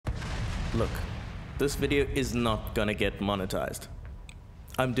Look, this video is not gonna get monetized.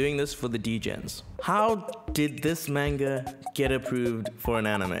 I'm doing this for the degens. How did this manga get approved for an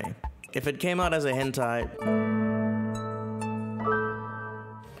anime? If it came out as a hentai,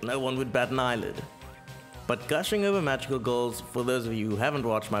 no one would bat an eyelid. But Gushing Over Magical Girls, for those of you who haven't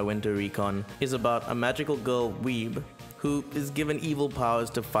watched my winter recon, is about a magical girl weeb who is given evil powers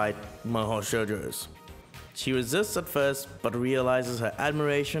to fight mahou shoujos. She resists at first, but realizes her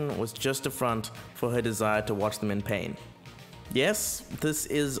admiration was just a front for her desire to watch them in pain. Yes, this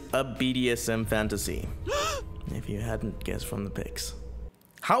is a BDSM fantasy, if you hadn't guessed from the pics.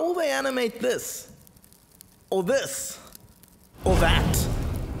 How will they animate this? Or this? Or that?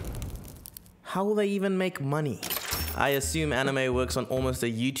 How will they even make money? I assume anime works on almost a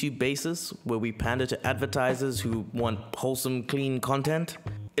YouTube basis, where we pander to advertisers who want wholesome, clean content.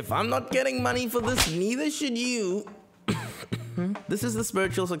 If I'm not getting money for this, neither should you. This is the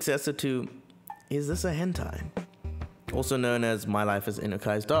spiritual successor to Is This a Hentai? Also known as My Life as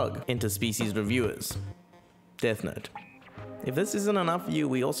Inukai's Dog, Interspecies Reviewers. Death Note. If this isn't enough for you,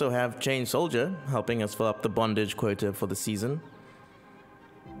 we also have Chain Soldier, helping us fill up the bondage quota for the season.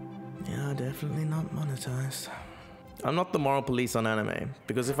 Yeah, definitely not monetized. I'm not the moral police on anime,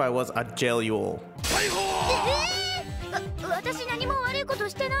 because if I was, I'd jail you all.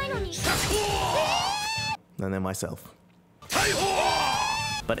 And then myself.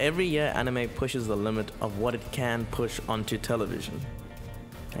 But every year anime pushes the limit of what it can push onto television.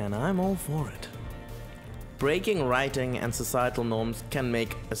 And I'm all for it. Breaking writing and societal norms can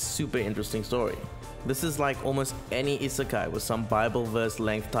make a super interesting story. This is like almost any isekai with some Bible verse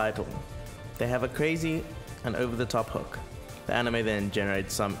length title. They have a crazy and over-the-top hook. The anime then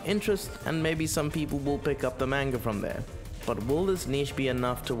generates some interest, and maybe some people will pick up the manga from there. But will this niche be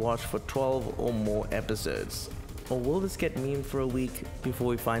enough to watch for 12 or more episodes? Or will this get memed for a week before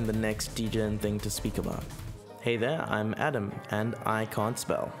we find the next degen thing to speak about? Hey there, I'm Adam, and I can't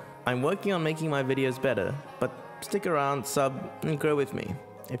spell. I'm working on making my videos better, but stick around, sub, and grow with me.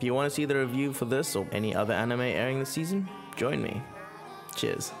 If you want to see the review for this or any other anime airing this season, join me.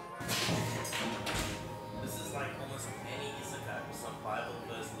 Cheers.